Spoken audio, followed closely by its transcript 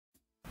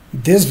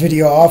This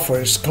video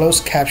offers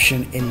closed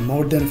caption in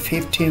more than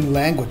 15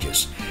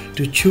 languages.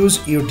 To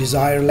choose your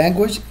desired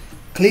language,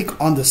 click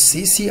on the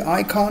CC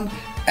icon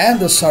and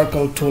the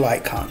circle tool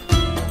icon.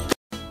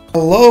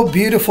 Hello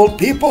beautiful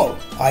people,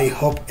 I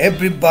hope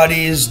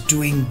everybody is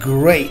doing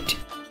great.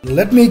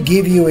 Let me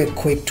give you a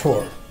quick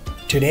tour.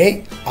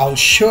 Today I'll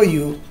show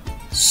you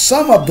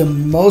some of the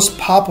most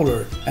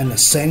popular and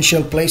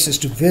essential places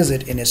to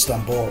visit in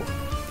Istanbul.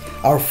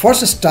 Our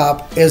first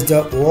stop is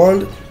the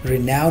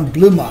world-renowned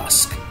Blue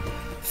Mosque,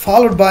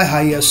 followed by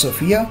Haya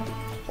Sofia,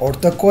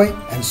 Ortakoy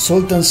and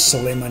Sultan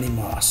Solymani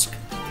Mosque.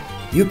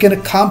 You can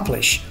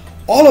accomplish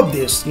all of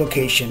this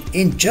location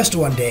in just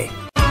one day.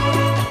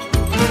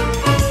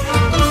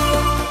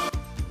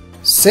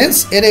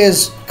 Since it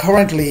is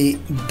currently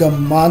the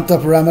month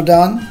of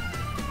Ramadan,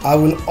 I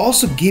will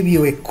also give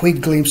you a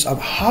quick glimpse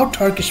of how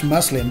Turkish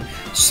Muslims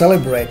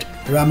celebrate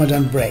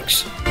Ramadan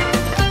breaks.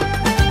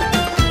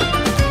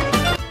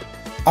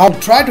 I'll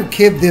try to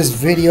keep this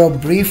video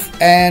brief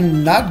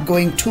and not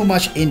going too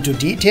much into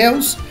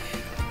details.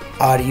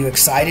 Are you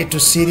excited to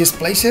see these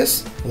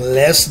places?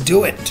 Let's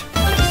do it!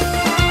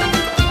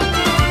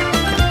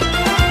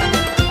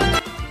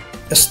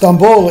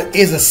 Istanbul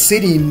is a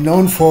city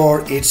known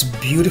for its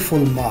beautiful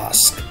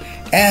mosque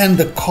and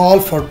the call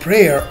for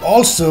prayer,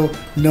 also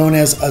known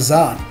as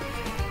azan.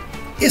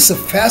 It's a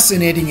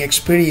fascinating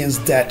experience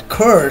that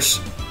occurs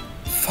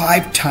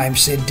 5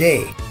 times a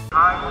day.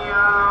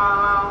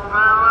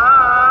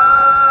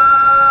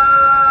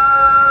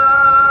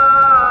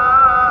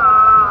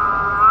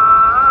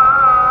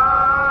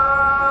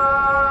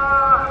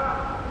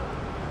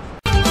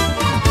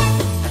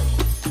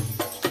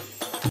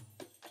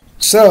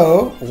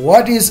 So,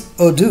 what is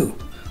wudu?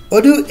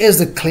 Wudu is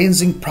the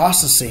cleansing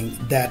processing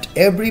that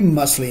every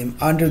Muslim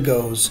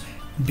undergoes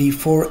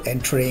before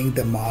entering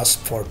the mosque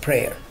for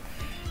prayer.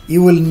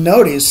 You will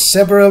notice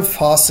several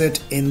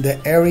faucets in the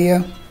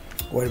area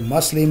where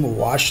Muslims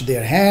wash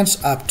their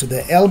hands up to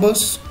the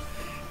elbows,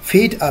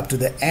 feet up to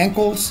the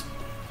ankles,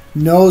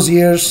 nose,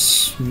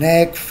 ears,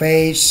 neck,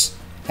 face,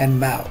 and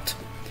mouth.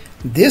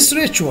 This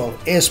ritual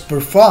is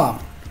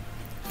performed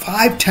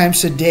 5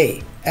 times a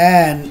day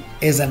and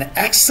is an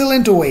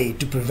excellent way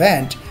to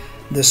prevent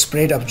the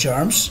spread of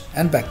germs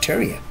and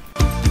bacteria.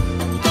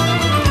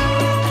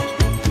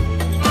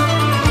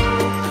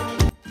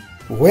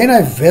 When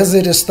I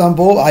visit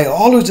Istanbul, I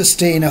always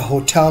stay in a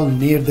hotel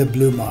near the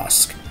Blue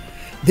Mosque.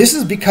 This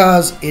is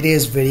because it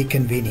is very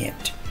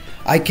convenient.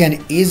 I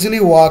can easily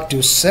walk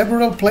to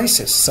several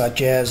places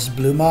such as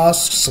Blue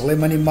Mosque,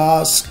 Solymani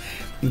Mosque,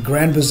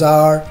 Grand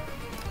Bazaar,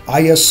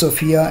 Haya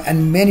Sofia,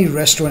 and many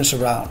restaurants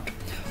around.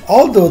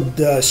 Although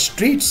the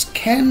streets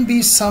can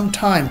be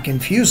sometimes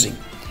confusing,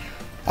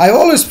 I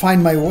always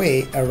find my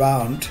way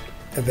around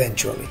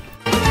eventually.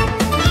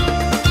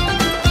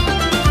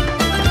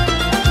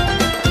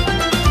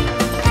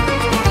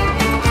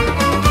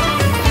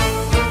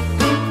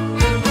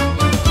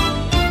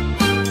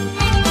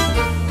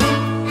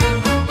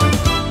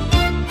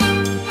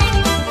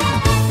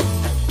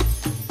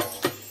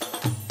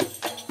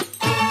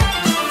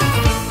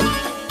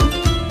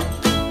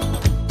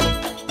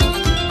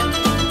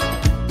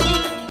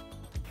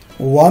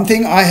 One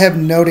thing I have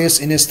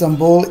noticed in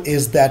Istanbul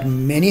is that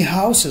many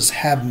houses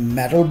have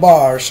metal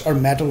bars or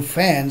metal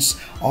fans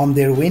on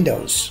their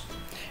windows,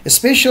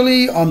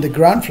 especially on the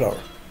ground floor.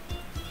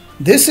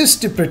 This is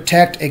to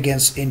protect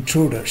against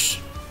intruders.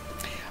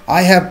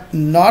 I have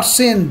not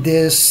seen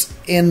this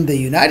in the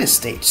United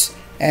States,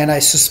 and I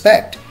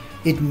suspect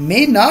it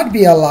may not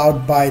be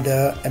allowed by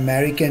the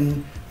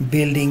American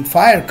Building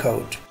Fire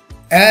Code.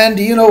 And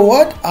you know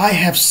what? I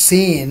have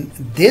seen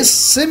this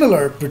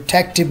similar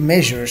protective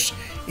measures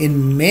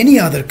in many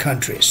other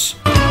countries.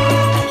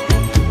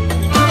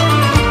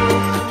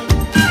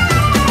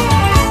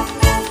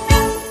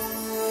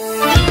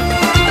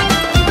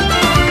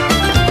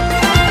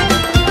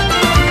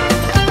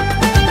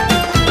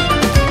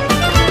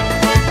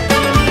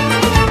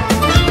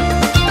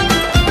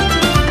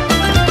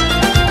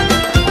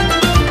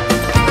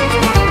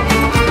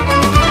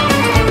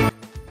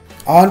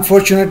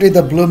 Unfortunately,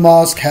 the Blue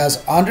Mosque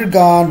has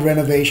undergone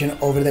renovation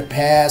over the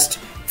past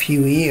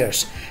few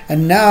years,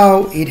 and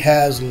now it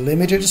has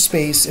limited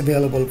space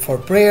available for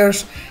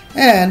prayers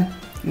and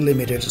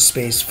limited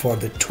space for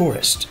the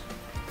tourist.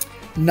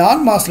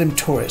 Non-Muslim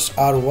tourists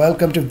are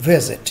welcome to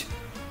visit.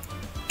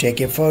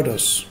 Take your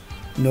photos,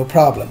 no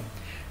problem.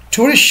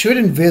 Tourists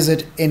shouldn't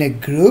visit in a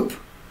group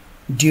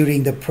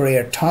during the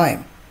prayer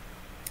time.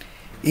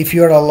 If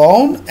you're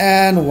alone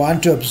and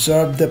want to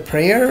observe the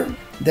prayer,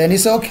 then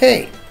it's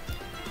okay.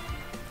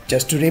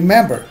 Just to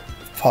remember,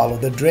 follow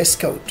the dress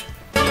code.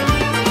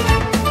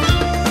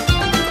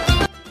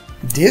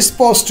 These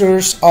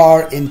posters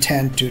are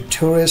intended to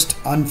tourists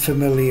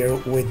unfamiliar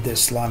with the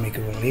Islamic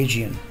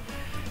religion.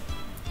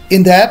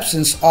 In the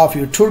absence of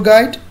your tour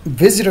guide,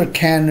 visitor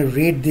can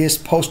read this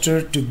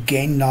poster to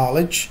gain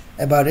knowledge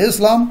about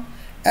Islam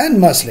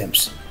and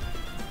Muslims.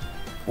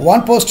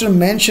 One poster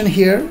mentioned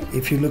here,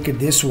 if you look at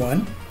this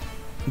one,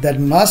 that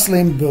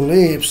Muslim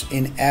believes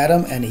in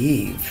Adam and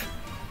Eve.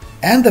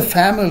 and the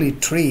family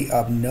tree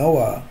of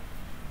Noah,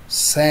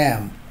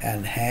 Sam,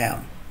 and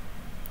Ham.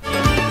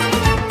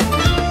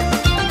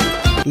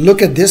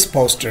 Look at this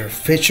poster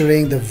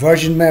featuring the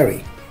Virgin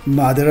Mary,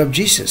 Mother of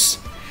Jesus.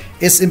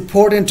 It's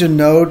important to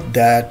note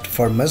that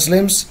for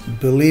Muslims,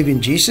 belief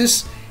in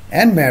Jesus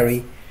and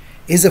Mary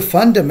is a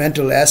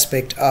fundamental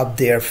aspect of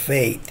their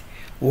faith.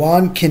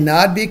 One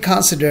cannot be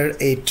considered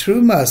a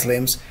true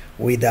Muslim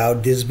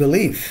without this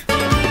belief.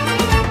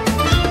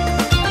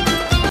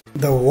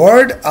 The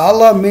word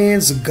Allah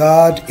means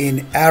God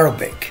in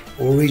Arabic,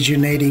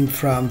 originating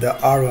from the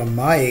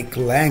Aramaic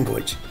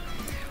language.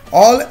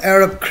 All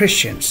Arab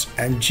Christians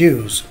and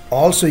Jews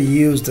also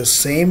use the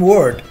same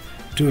word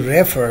to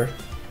refer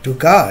to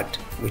God,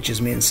 which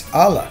means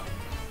Allah.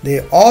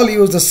 They all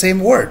use the same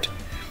word.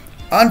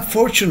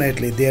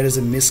 Unfortunately, there is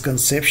a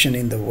misconception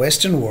in the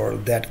Western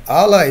world that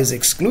Allah is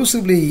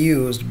exclusively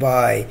used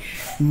by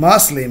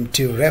Muslims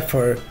to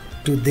refer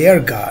to their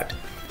God,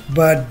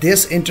 but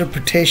this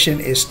interpretation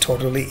is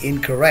totally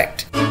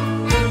incorrect.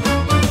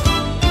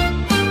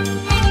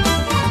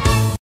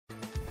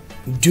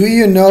 Do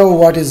you know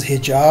what is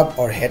hijab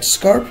or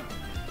headscarf?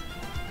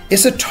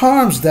 It's a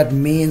term that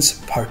means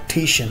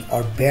partition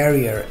or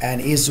barrier and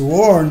is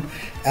worn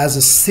as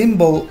a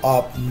symbol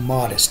of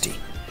modesty.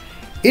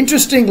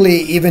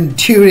 Interestingly, even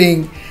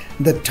during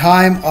the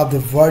time of the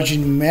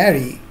Virgin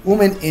Mary,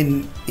 women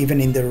even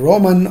in the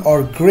Roman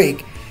or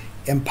Greek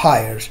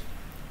empires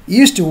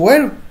used to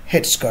wear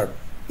headscarf.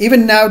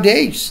 Even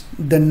nowadays,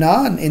 the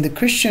nun in the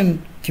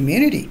Christian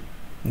community,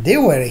 they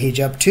wear a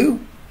hijab too,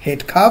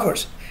 head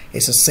covers.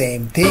 It's the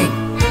same thing.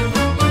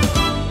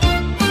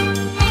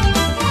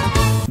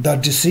 The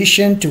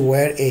decision to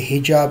wear a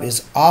hijab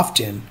is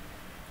often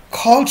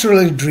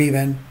culturally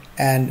driven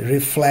and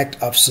reflect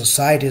of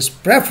society's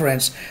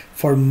preference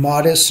for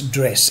modest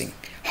dressing.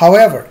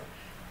 However,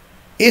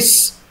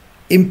 it's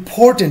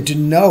important to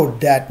note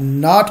that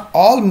not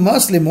all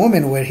Muslim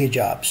women wear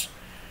hijabs.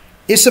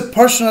 It's a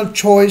personal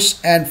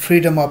choice and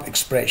freedom of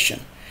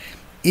expression.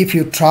 If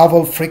you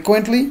travel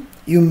frequently,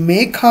 you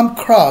may come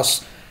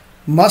across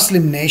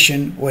Muslim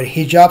nation where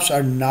hijabs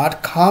are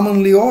not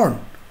commonly worn,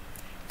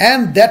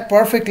 and that's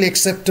perfectly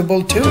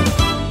acceptable too.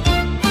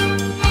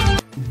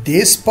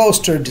 This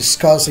poster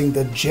discussing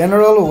the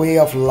general way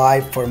of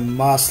life for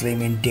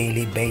Muslim in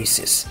daily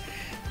basis.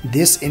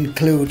 This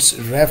includes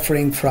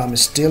refraining from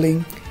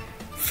stealing,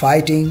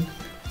 fighting,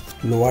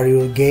 lower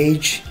your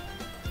gauge,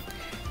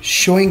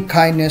 showing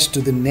kindness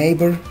to the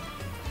neighbor,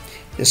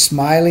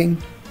 smiling,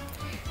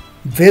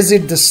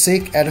 visit the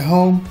sick at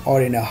home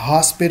or in a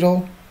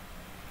hospital,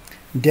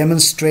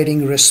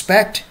 demonstrating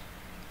respect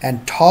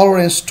and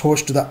tolerance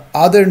towards the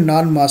other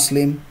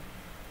non-Muslim,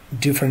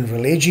 different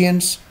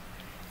religions,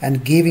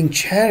 and giving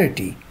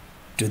charity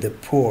to the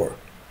poor.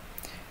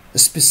 The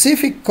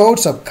specific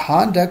codes of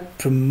conduct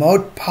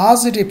promote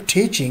positive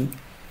teaching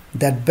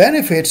that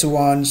benefits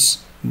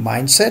one's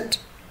mindset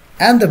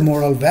and the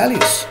moral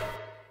values.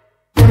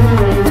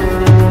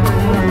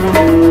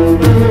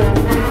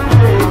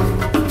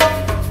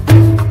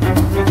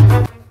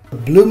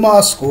 Blue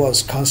Mosque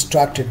was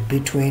constructed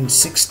between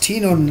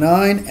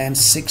 1609 and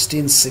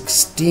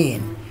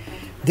 1616.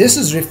 This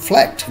is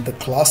reflect the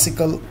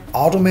classical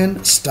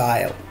Ottoman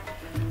style.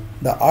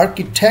 The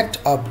architect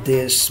of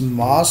this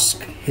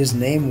mosque, his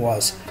name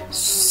was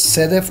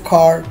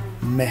Sedefkar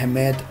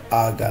Mehmed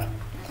Aga,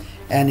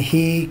 and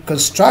he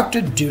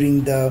constructed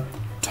during the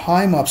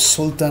time of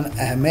Sultan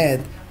Ahmed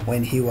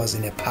when he was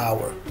in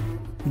power.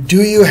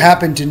 Do you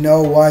happen to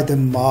know why the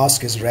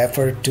mosque is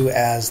referred to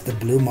as the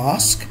Blue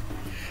Mosque?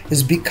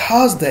 It's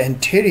because the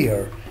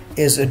interior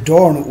is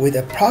adorned with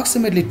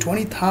approximately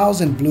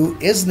 20,000 blue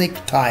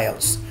Iznik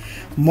tiles.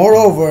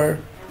 Moreover,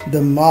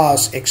 the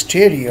mosque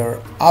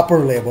exterior upper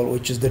level,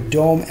 which is the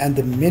dome and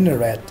the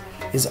minaret,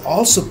 is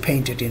also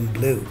painted in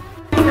blue.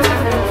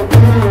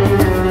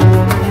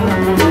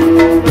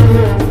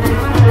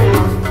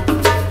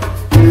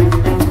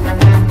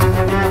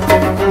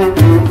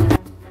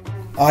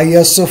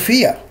 Haya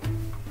Sofia.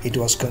 It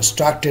was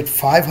constructed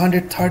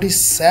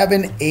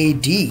 537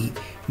 AD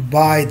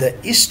by the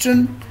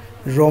Eastern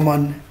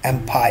Roman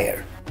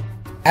Empire.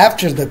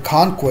 After the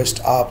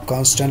conquest of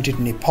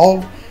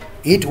Constantinople,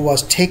 it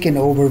was taken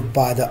over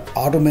by the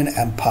Ottoman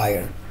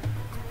Empire.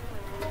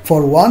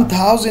 For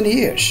 1,000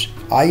 years,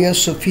 Haya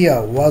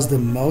Sofia was the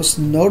most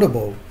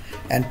notable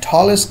and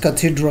tallest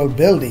cathedral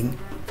building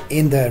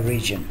in the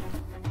region.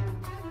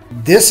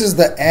 This is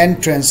the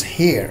entrance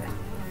here.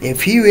 A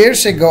few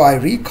years ago, I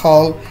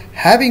recall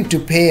having to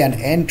pay an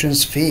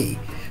entrance fee,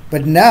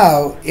 but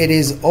now it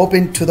is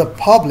open to the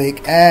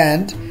public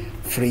and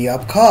free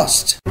of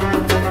cost.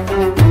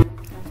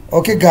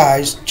 Okay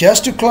guys,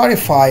 just to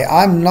clarify,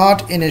 I'm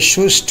not in a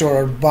shoe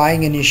store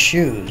buying any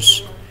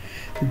shoes.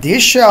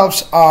 These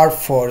shelves are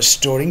for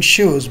storing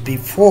shoes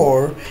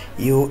before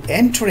you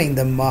entering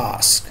the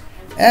mosque,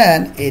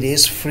 and it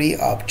is free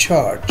of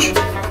charge.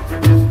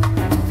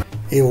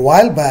 A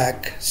while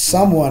back,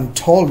 someone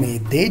told me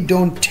they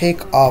don't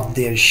take off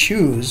their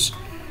shoes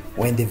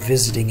when they're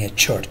visiting a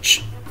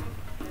church.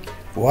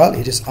 Well,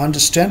 it is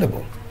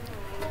understandable.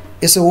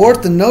 It's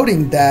worth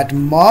noting that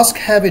mosques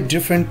have a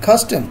different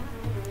custom.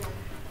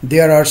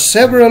 There are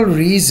several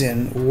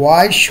reasons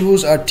why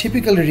shoes are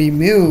typically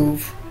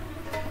removed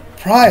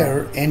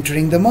prior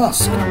entering the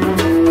mosque.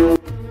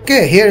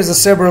 Okay, here is a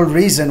several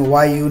reasons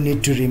why you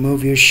need to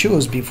remove your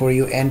shoes before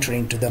you enter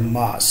into the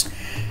mosque.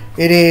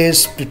 It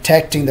is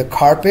protecting the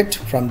carpet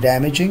from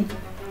damaging.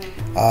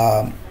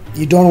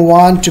 You don't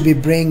want to be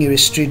bringing your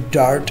street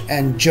dirt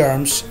and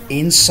germs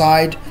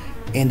inside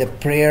in the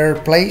prayer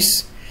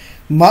place.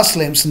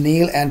 Muslims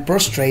kneel and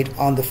prostrate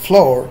on the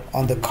floor,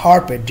 on the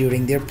carpet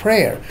during their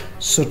prayer,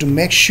 so to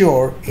make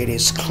sure it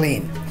is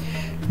clean.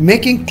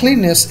 Making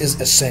cleanness is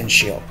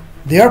essential.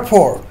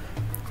 Therefore,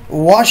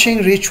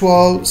 washing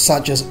rituals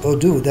such as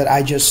wudu that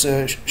I just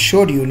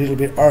showed you a little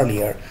bit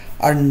earlier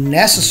are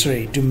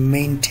necessary to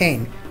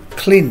maintain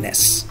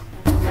cleanness.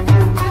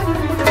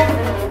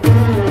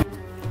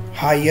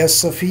 Haya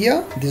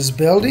Sofia, this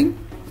building,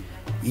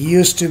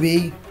 used to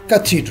be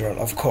cathedral,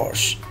 of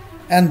course,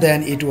 and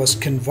then it was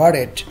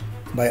converted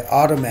by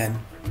Ottoman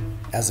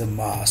as a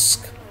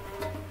mosque.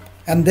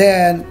 And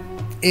then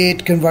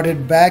it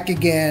converted back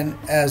again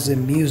as a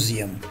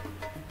museum.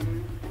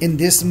 In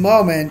this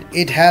moment,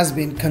 it has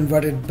been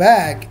converted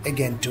back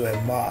again to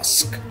a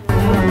mosque.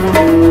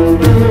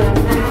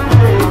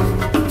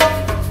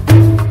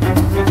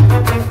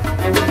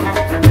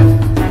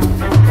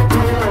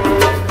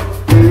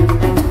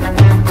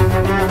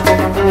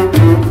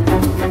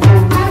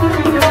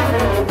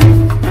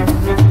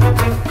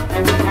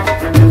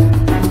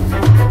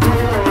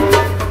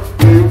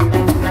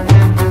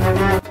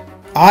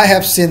 I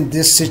have seen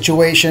this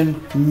situation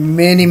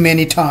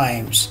many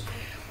times.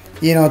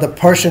 You know, the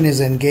person is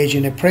engaged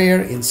in a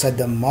prayer inside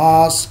the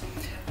mosque,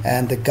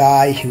 and the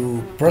guy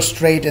who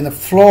prostrate on the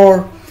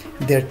floor,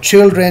 their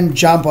children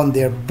jump on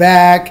their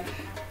back,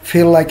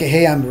 feel like,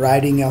 hey, I'm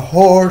riding a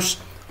horse.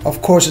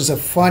 Of course, it's a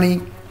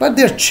funny, but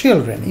they're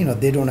children, you know,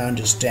 they don't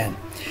understand.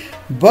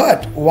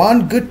 But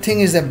one good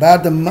thing is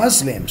about the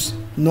Muslims,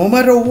 no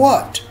matter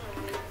what,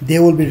 they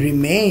will be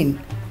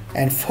remain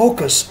and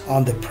focus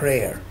on the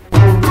prayer.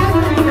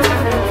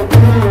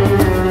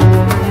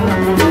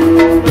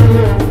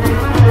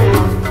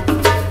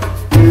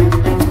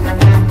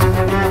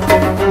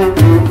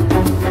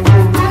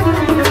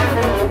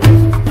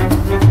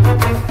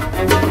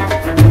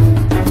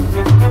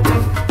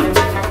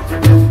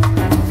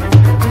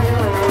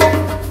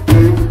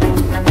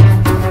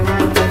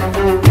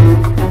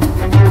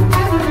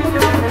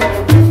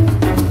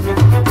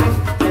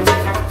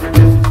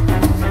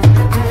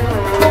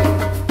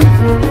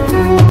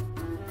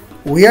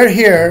 We are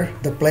here,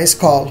 the place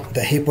called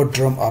the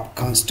Hippodrome of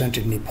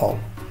Constantinople.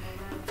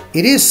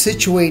 It is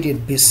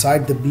situated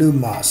beside the Blue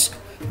Mosque.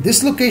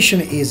 This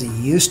location is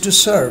used to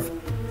serve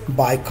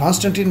by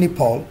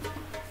Constantinople,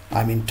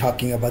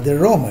 talking about the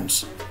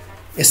Romans.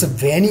 It's a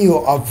venue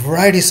of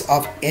varieties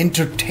of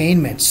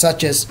entertainment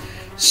such as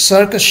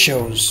circus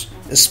shows,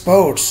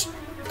 sports,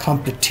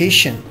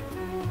 competition,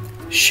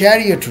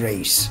 chariot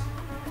race,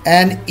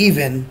 and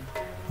even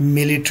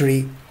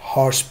military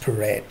horse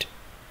parade.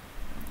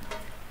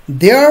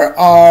 There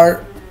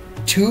are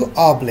two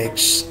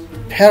obelisks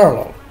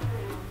parallel,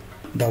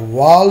 the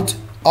walled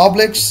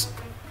obelisk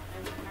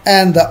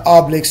and the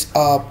obelisk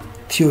of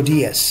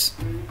Theodosius.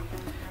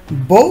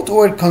 Both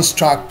were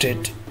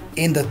constructed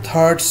in the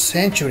 3rd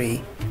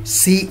century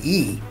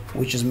CE,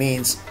 which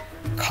means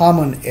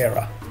Common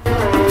Era.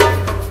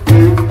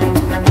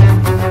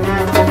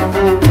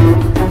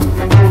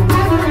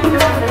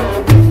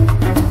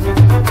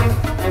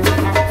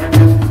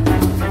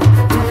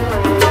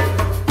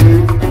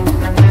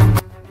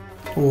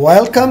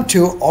 Welcome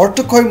to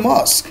Ortakoy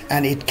Mosque,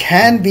 and it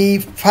can be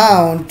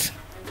found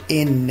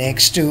in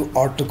next to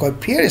Ortakoy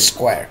Pier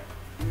Square.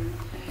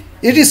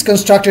 It is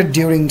constructed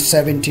during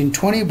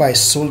 1720 by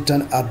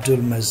Sultan Abdul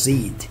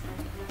Majid.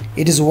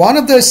 It is one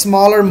of the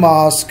smaller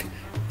mosques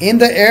in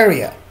the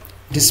area.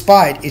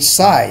 Despite its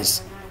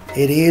size,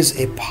 it is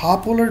a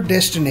popular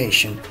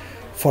destination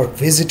for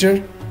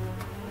visitors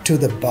to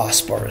the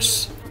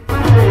Bosphorus.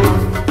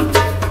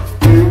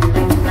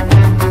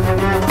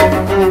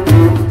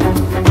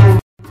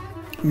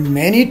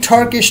 Many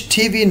Turkish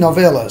TV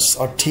novellas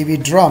or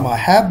TV drama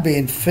have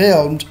been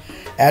filmed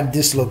at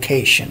this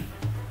location.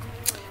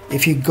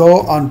 If you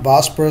go on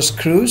Bosphorus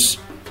cruise,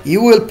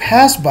 you will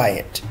pass by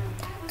it,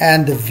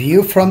 and the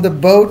view from the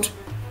boat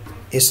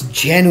is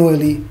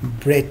genuinely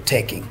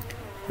breathtaking,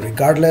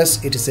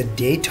 regardless it is a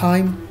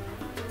daytime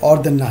or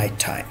the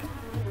nighttime.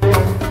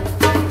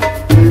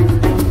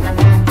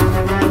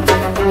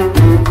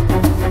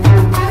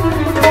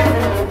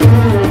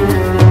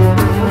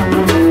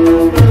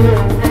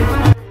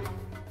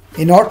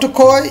 In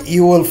Ortakoy,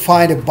 you will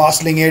find a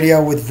bustling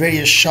area with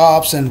various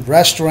shops and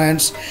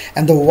restaurants,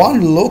 and the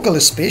one local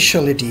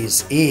specialty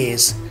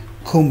is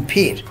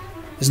kumpir.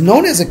 It's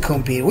known as a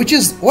kumpir, what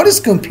is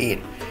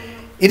kumpir?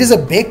 It is a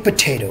baked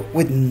potato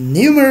with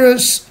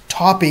numerous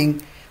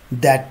toppings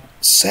that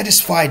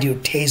satisfy your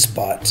taste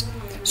buds.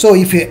 So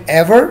if you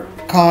ever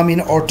come in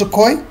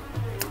Ortakoy,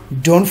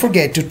 don't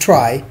forget to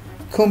try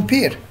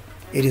kumpir.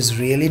 It is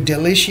really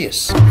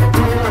delicious.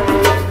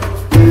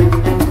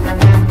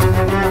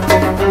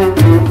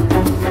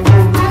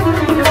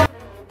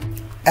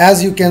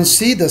 As you can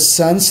see, the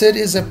sunset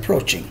is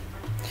approaching,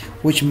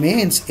 which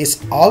means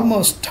it's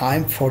almost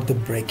time for the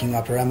breaking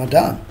of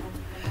Ramadan.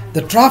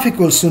 The traffic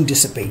will soon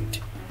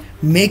dissipate,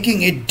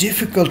 making it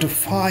difficult to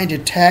find a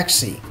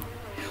taxi.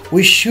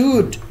 We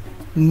should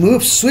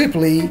move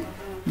swiftly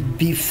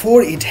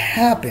before it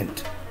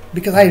happened,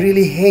 because I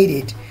really hate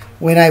it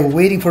when I'm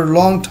waiting for a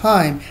long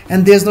time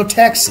and there's no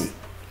taxi.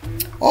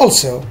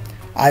 Also,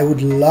 I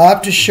would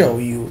love to show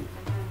you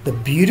the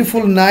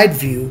beautiful night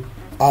view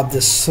of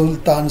the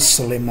Sultan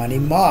Solymani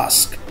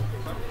Mosque.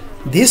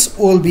 This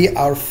will be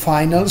our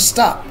final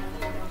stop.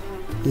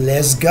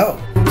 Let's go.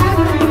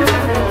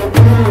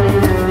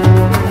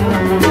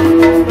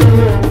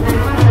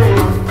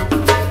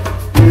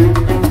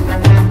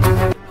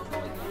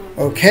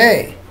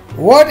 Okay,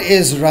 what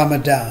is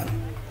Ramadan?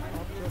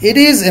 It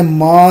is a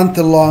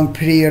month-long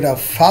period of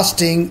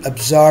fasting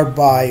observed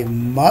by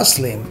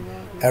Muslims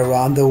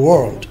around the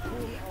world,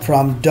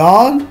 from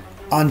dawn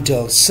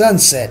until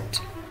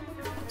sunset.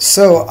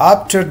 So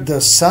after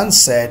the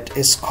sunset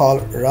is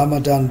called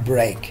Ramadan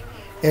break.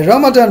 A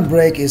Ramadan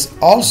break is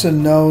also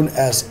known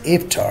as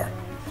iftar,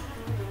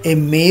 a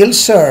meal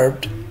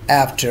served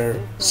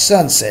after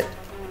sunset.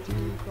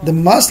 The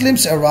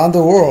Muslims around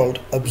the world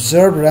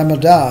observe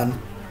Ramadan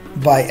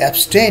by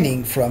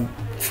abstaining from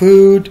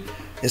food,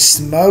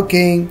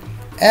 smoking,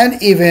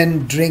 and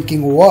even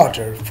drinking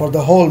water for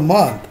the whole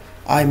month.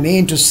 I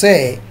mean to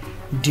say,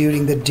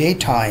 during the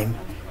daytime,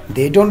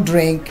 they don't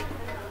drink,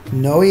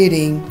 no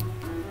eating,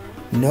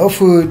 no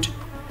food,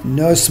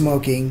 no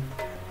smoking,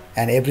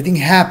 and everything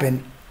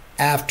happened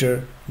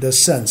after the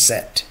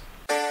sunset.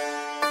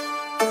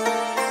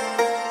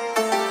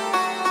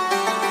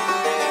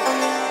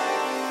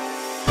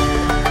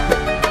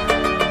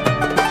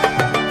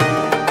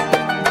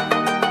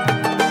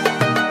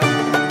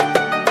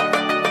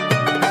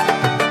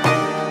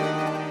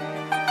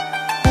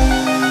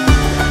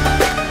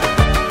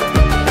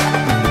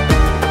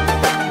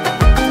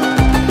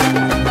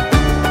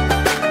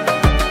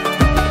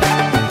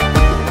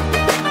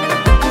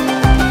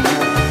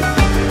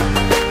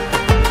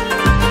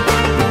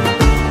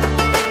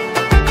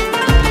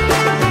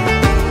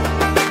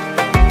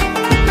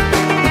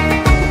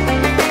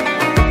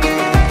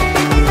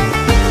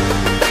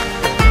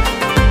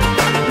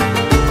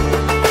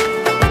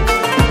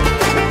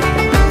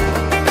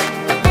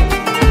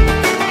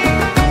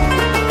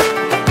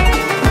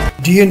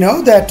 Do you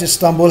know that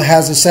Istanbul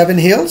has 7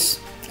 hills?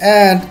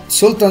 And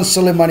Sultan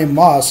Solymani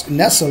Mosque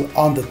nestled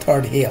on the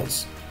 3rd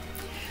hills.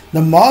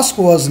 The mosque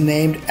was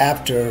named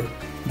after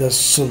the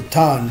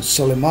Sultan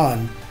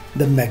Solymani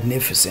the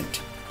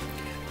Magnificent.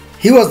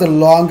 He was the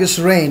longest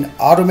reigning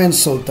Ottoman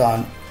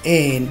Sultan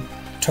in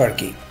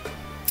Turkey,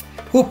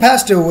 who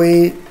passed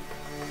away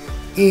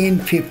in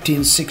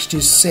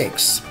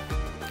 1566.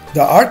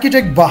 The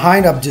architect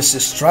behind of this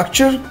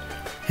structure,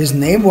 his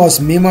name was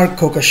Mimar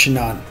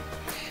Kokashinan,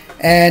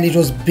 and it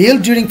was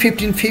built during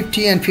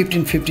 1550 and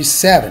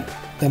 1557.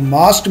 The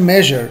mosque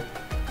measured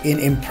an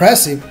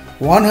impressive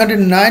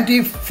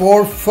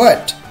 194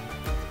 foot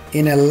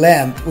in a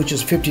length, which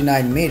is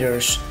 59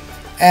 meters,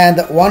 and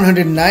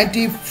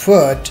 190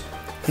 foot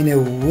in a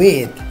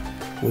width,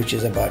 which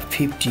is about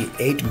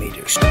 58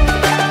 meters.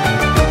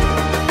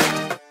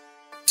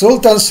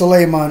 Sultan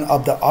Solymani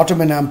of the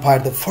Ottoman Empire,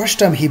 the first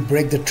time he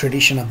broke the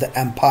tradition of the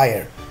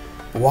empire.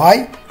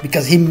 Why?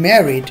 Because he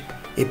married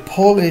a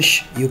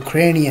Polish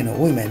Ukrainian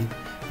woman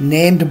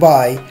named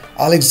by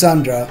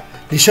Alexandra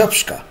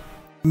Lishopska.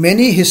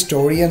 Many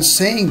historians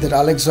saying that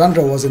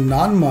Alexandra was a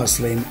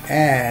non-Muslim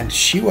and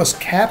she was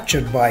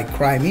captured by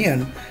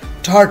Crimean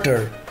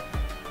Tatar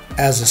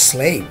as a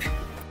slave.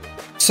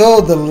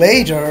 So the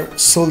later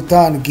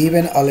Sultan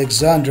given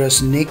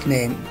Alexandra's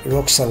nickname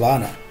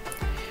Roxolana.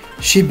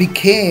 She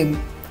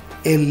became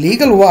a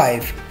legal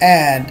wife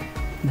and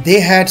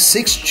they had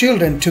 6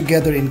 children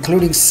together,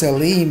 including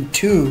Selim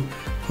too,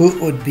 who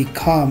would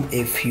become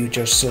a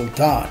future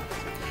sultan.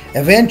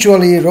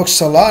 Eventually,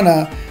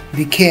 Roxolana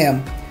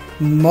became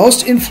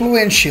most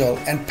influential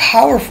and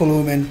powerful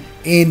woman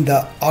in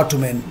the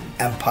Ottoman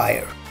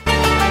Empire.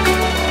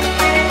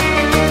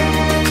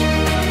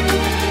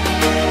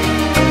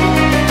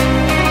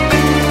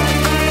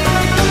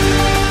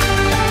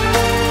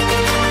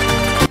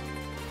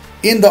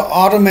 In the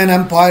Ottoman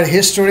Empire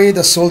history,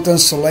 the Sultan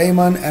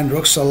Solymani and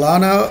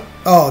Roxolana,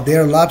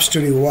 their love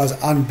story was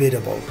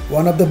unbeatable,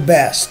 one of the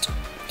best.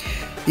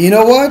 You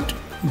know what?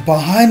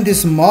 Behind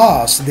this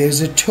mosque, there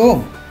is a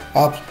tomb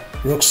of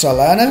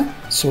Roxolana,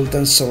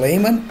 Sultan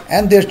Solymani,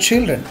 and their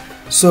children.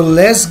 So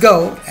let's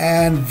go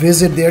and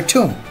visit their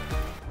tomb.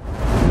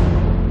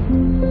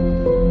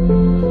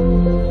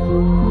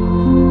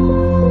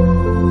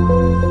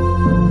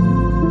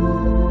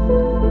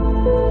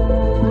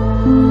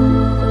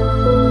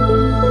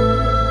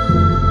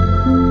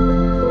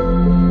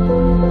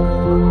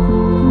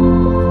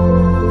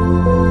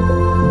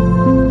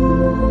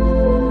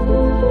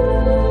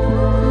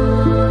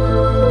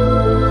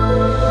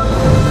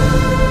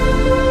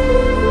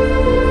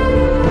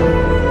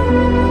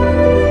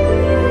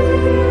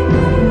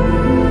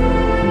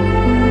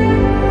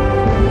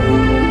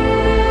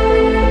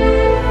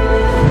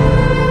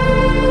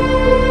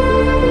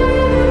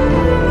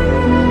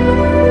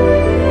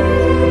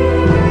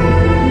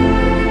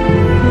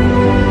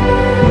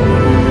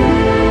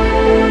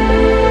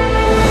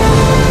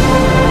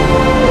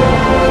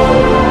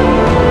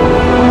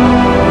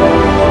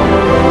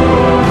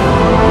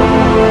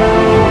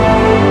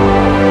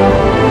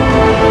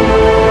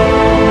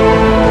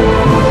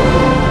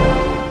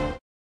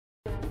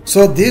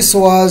 So this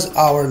was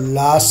our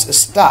last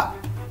stop.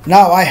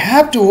 Now I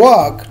have to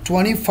walk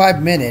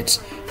 25 minutes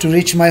to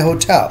reach my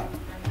hotel.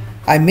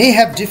 I may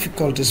have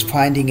difficulties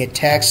finding a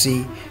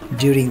taxi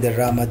during the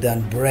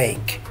Ramadan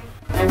break.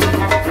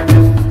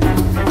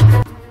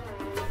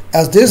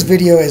 As this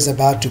video is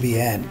about to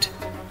be end,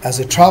 as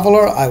a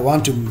traveler, I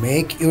want to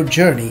make your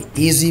journey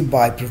easy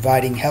by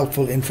providing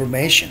helpful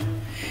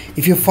information.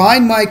 If you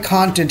find my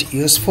content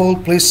useful,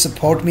 please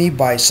support me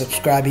by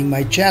subscribing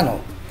my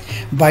channel.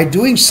 By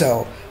doing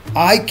so,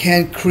 I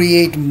can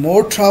create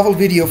more travel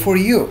video for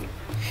you.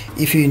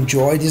 If you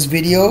enjoy this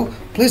video,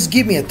 please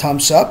give me a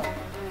thumbs up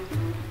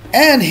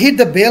and hit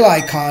the bell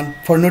icon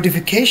for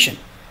notification.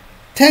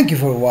 Thank you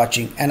for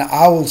watching, and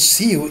I will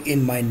see you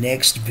in my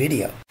next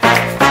video.